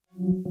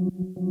I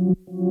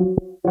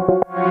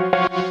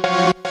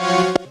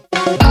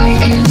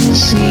can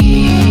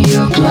see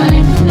your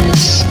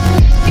blindness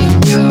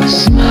in your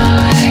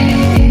smile.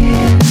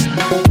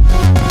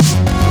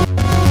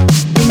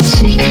 In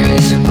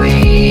secret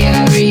way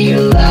I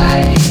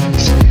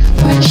realize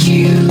what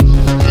you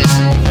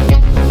hide.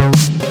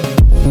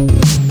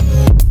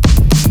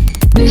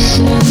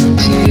 Listen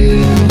to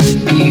the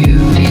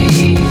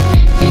beauty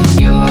in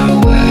your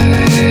words.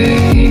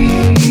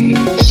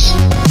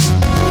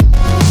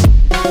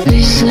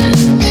 Listen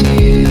to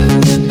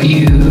the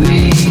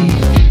beauty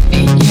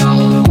in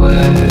your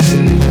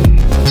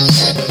words.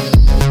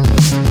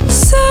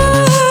 So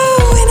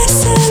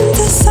innocent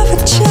as of a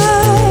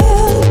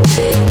child,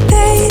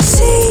 they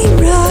seem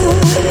right.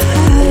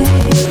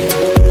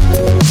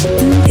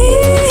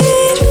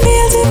 It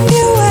feels if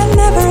you had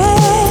never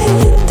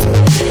end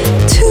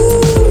to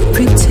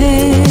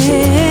pretend.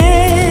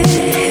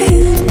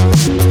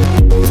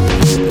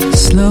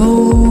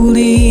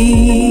 Slowly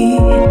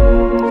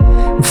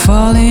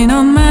falling on